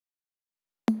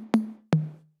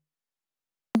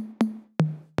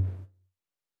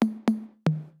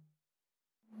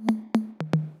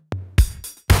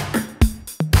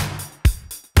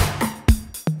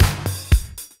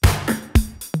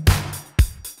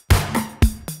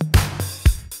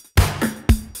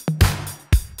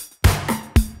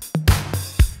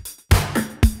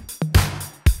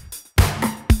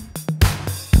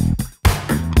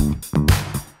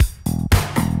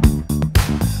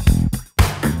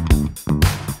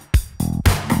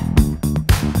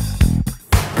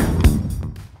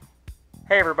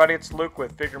Hey everybody, it's Luke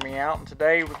with Figure Me Out, and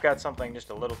today we've got something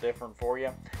just a little different for you.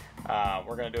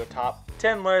 We're going to do a top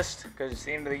 10 list because it's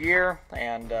the end of the year,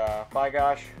 and by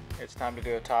gosh, it's time to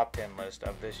do a top 10 list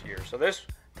of this year. So this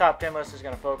top 10 list is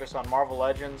going to focus on Marvel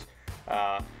Legends.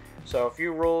 So a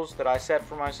few rules that I set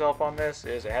for myself on this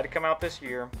is it had to come out this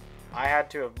year, I had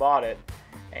to have bought it,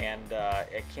 and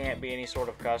it can't be any sort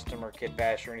of custom or kit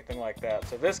bash or anything like that.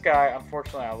 So this guy,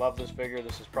 unfortunately, I love this figure.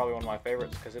 This is probably one of my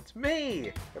favorites because it's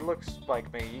me. It looks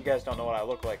like me. You guys don't know what I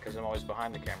look like because I'm always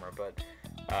behind the camera, but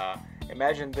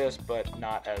imagine this, but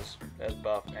not as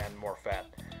buff and more fat,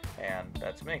 and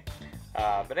that's me.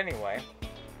 But anyway,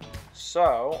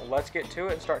 so let's get to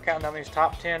it and start counting down these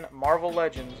top 10 Marvel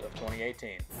Legends of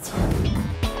 2018.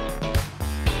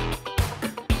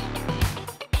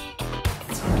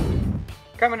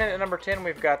 Coming in at number 10,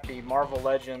 we've got the Marvel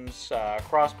Legends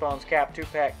Crossbones Cap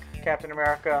 2-pack Captain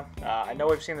America. I know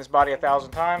we've seen this body 1,000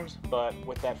 times, but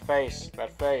with that face,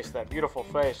 that beautiful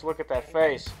face, look at that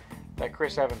face, that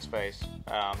Chris Evans face.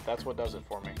 That's what does it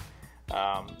for me.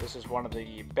 This is one of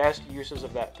the best uses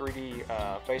of that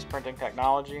 3D face printing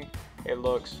technology. It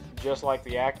looks just like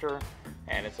the actor,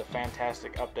 and it's a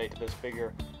fantastic update to this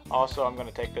figure. Also, I'm going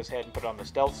to take this head and put it on the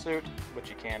stealth suit, which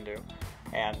you can do.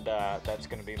 And that's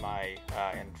going to be my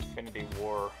Infinity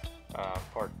War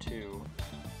Part 2.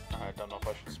 I don't know if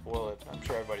I should spoil it. I'm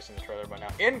sure everybody's seen the trailer by now.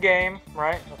 In-game,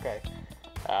 right? Okay.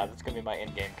 That's going to be my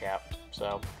in-game cap.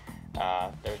 So,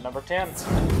 there's number 10.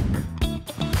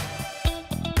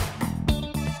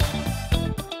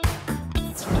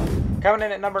 Coming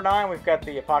in at number 9, we've got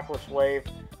the Apocalypse Wave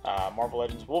Marvel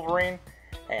Legends Wolverine.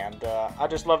 And I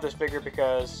just love this figure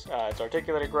because it's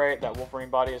articulated great. That Wolverine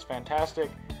body is fantastic.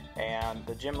 And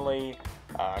the Jim Lee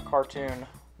cartoon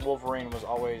Wolverine was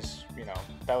always,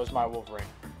 that was my Wolverine,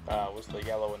 was the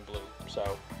yellow and blue.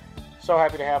 So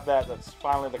happy to have that. That's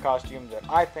finally the costume that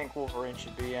I think Wolverine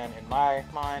should be in my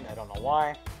mind. I don't know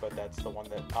why, but that's the one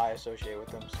that I associate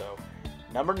with him. So,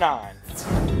 number 9.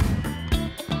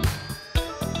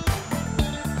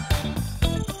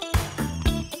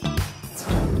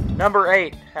 Number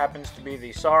 8 happens to be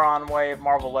the Sauron Wave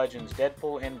Marvel Legends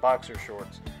Deadpool in boxer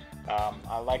shorts.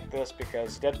 I like this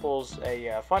because Deadpool's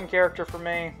a fun character for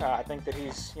me. I think that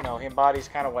he embodies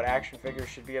kind of what action figures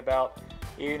should be about.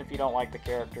 Even if you don't like the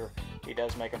character, he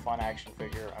does make a fun action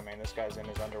figure. I mean, this guy's in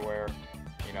his underwear,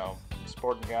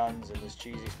 sporting guns and this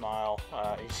cheesy smile.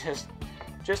 He's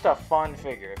just a fun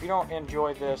figure. If you don't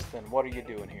enjoy this, then what are you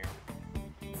doing here?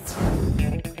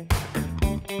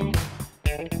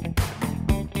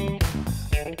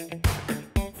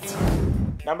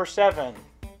 Number 7,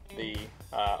 the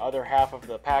other half of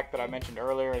the pack that I mentioned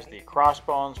earlier is the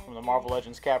Crossbones from the Marvel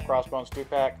Legends Cap Crossbones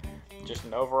 2-pack. Just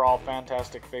an overall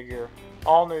fantastic figure.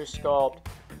 All new sculpt,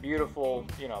 beautiful,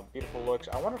 beautiful looks.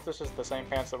 I wonder if this is the same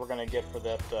pants that we're going to get for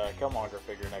that Killmonger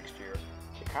figure next year.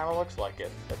 It kind of looks like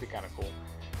it. That'd be kind of cool.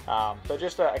 But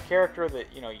just a character that,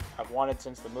 I've wanted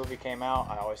since the movie came out.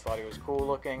 I always thought he was cool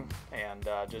looking, and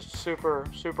just super,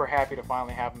 super happy to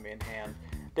finally have him in hand.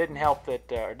 Didn't help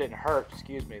that, or didn't hurt,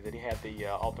 excuse me, that he had the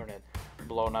alternate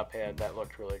blown up head. That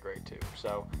looked really great too.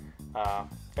 So,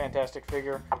 fantastic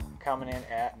figure. Coming in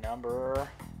at number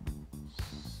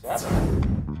 7.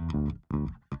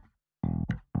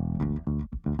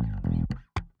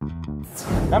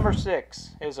 Number 6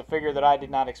 is a figure that I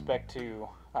did not expect to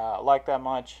like that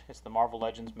much. It's the Marvel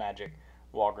Legends Magic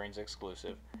Walgreens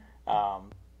exclusive.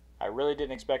 I really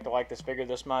didn't expect to like this figure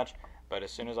this much, but as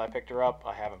soon as I picked her up,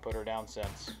 I haven't put her down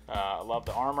since. I love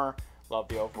the armor, love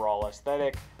the overall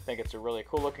aesthetic. I think it's a really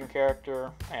cool looking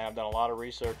character, and I've done a lot of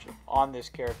research on this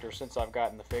character since I've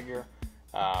gotten the figure,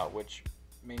 which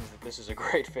means that this is a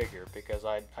great figure because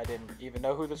I didn't even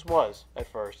know who this was at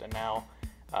first, and now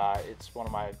it's one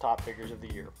of my top figures of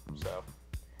the year. So,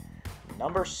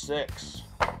 number 6.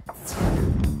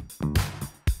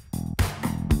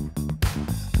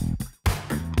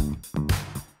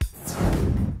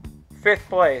 5th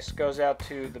place goes out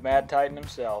to the Mad Titan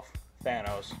himself,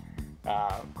 Thanos.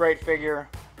 Great figure,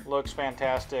 looks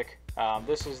fantastic.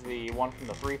 This is the one from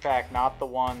the 3-pack, not the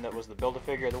one that was the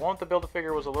Build-A-Figure. The one with the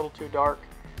Build-A-Figure was a little too dark,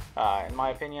 in my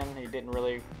opinion. He didn't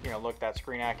really, look that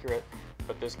screen accurate,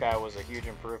 but this guy was a huge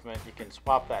improvement. You can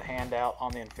swap that hand out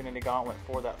on the Infinity Gauntlet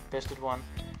for that fisted one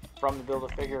from the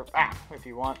Build-A-Figure, if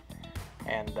you want.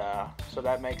 And so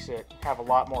that makes it have a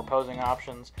lot more posing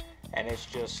options, and it's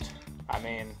just,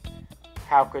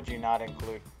 how could you not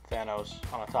include Thanos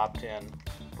on a top 10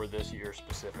 for this year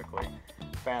specifically?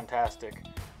 Fantastic.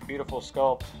 Beautiful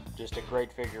sculpt. Just a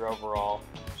great figure overall.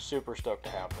 Super stoked to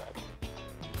have that.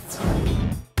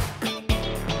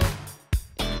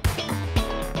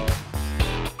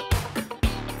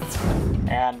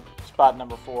 And spot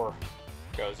number 4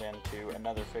 goes into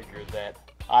another figure that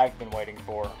I've been waiting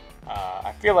for.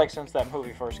 I feel like since that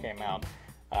movie first came out.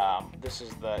 This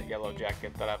is the Yellow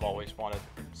Jacket that I've always wanted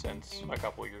since a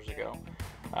couple years ago.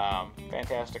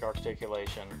 Fantastic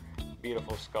articulation,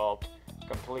 beautiful sculpt,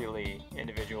 completely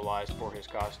individualized for his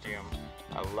costume.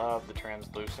 I love the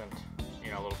translucent,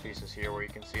 little pieces here where you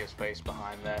can see his face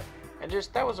behind that. And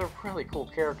just, that was a really cool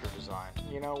character design,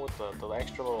 with the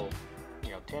extra little,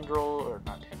 tendril, or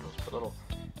not tendrils, but little,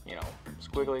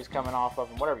 squigglies coming off of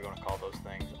him, whatever you want to call those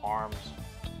things, arms,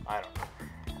 I don't know.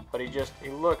 But he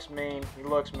looks mean, he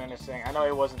looks menacing. I know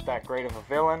he wasn't that great of a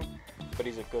villain, but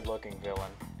he's a good looking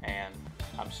villain, and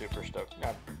I'm super stoked.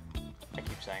 I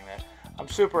keep saying that. I'm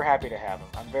super happy to have him.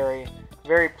 I'm very,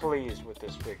 very pleased with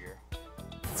this figure.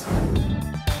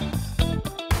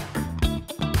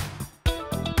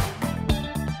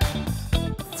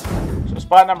 So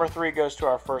spot number 3 goes to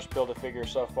our first Build-A-Figure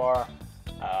so far,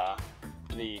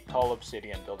 the Cull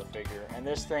Obsidian Build-A-Figure, and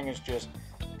this thing is just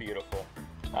beautiful.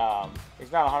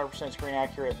 He's not 100% screen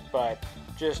accurate, but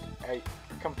just a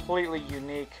completely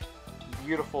unique,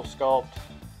 beautiful sculpt.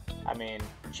 I mean,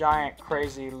 giant,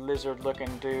 crazy,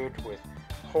 lizard-looking dude with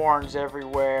horns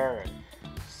everywhere and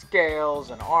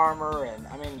scales and armor, and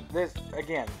I mean,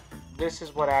 this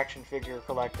is what action figure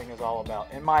collecting is all about,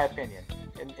 in my opinion.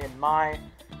 In my,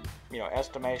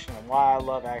 estimation, and why I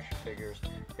love action figures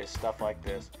is stuff like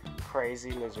this.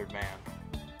 Crazy lizard man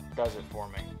does it for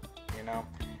me,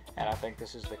 And I think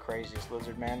this is the craziest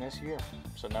lizard man this year.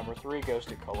 So number 3 goes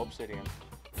to Cull Obsidian.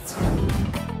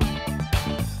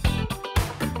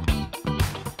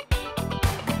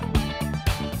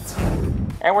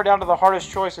 And we're down to the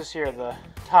hardest choices here, the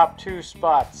top 2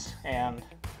 spots. And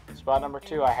spot number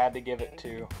 2, I had to give it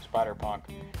to Spider-Punk.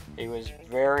 He was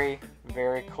very,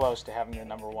 very close to having the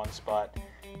number 1 spot.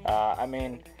 I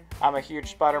mean, I'm a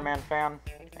huge Spider-Man fan,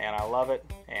 and I love it.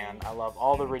 And I love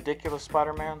all the ridiculous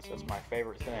Spider-Mans. That's my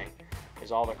favorite thing,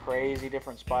 is all the crazy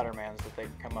different Spider-Mans that they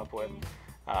can come up with.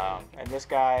 And this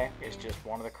guy is just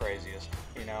one of the craziest.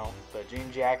 The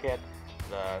jean jacket,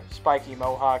 the spiky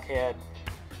mohawk head,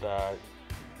 the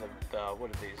what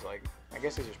are these, like, I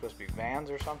guess these are supposed to be Vans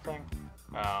or something,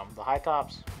 the high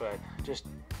tops, but just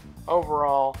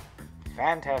overall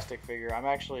fantastic figure. I'm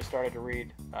actually started to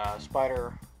read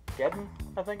Spider-Geddon,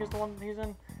 I think is the one he's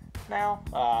in now,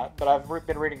 but I've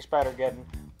been reading Spider-Geddon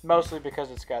mostly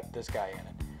because it's got this guy in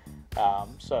it.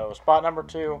 So spot number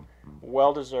 2,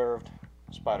 well deserved,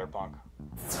 Spider-Punk.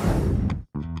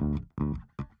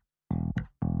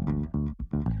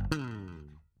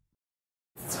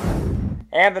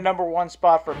 And the number 1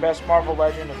 spot for Best Marvel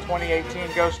Legend of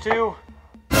 2018 goes to,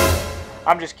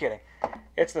 I'm just kidding,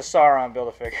 it's the Sauron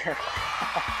Build-A-Figure.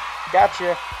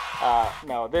 Gotcha.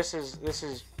 No, this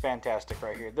is fantastic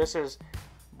right here. This is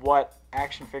what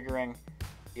action figuring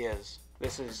is.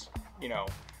 This is,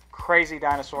 crazy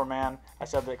dinosaur man. I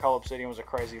said that Cull Obsidian was a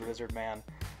crazy lizard man,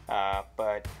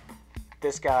 but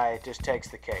this guy just takes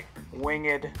the cake.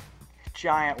 Winged,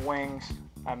 giant wings.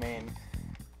 I mean,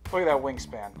 look at that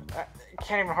wingspan. I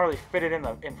can't even hardly fit it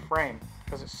in frame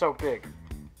because it's so big.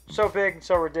 So big and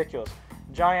so ridiculous.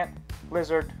 Giant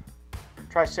lizard,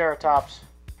 Triceratops,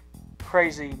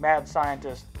 crazy mad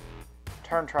scientist,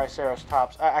 turned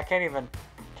Triceratops. I can't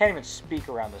even speak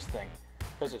around this thing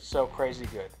because it's so crazy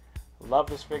good. Love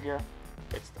this figure.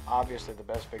 It's obviously the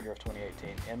best figure of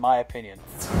 2018, in my opinion.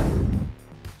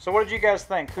 So what did you guys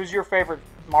think? Who's your favorite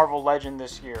Marvel Legend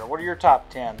this year? What are your top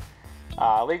 10?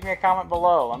 Leave me a comment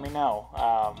below. Let me know.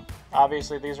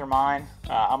 Obviously, these are mine.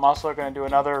 I'm also going to do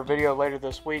another video later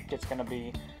this week. It's going to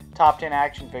be top 10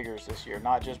 action figures this year.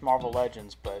 Not just Marvel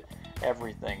Legends, but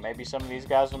everything. Maybe some of these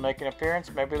guys will make an appearance.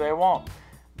 Maybe they won't.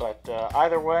 But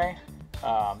either way,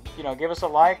 give us a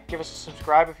like. Give us a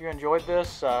subscribe if you enjoyed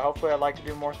this. Hopefully, I'd like to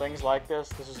do more things like this.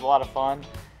 This is a lot of fun.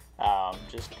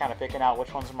 Just kind of picking out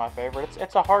which ones are my favorite.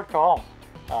 It's a hard call.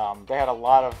 They had a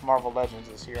lot of Marvel Legends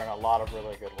this year and a lot of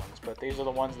really good ones, but these are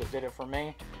the ones that did it for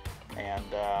me, and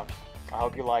I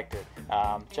hope you liked it.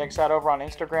 Check us out over on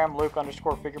Instagram,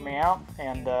 Luke_figuremeout,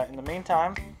 and in the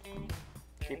meantime,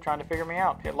 keep trying to figure me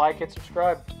out. Hit like, hit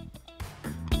subscribe.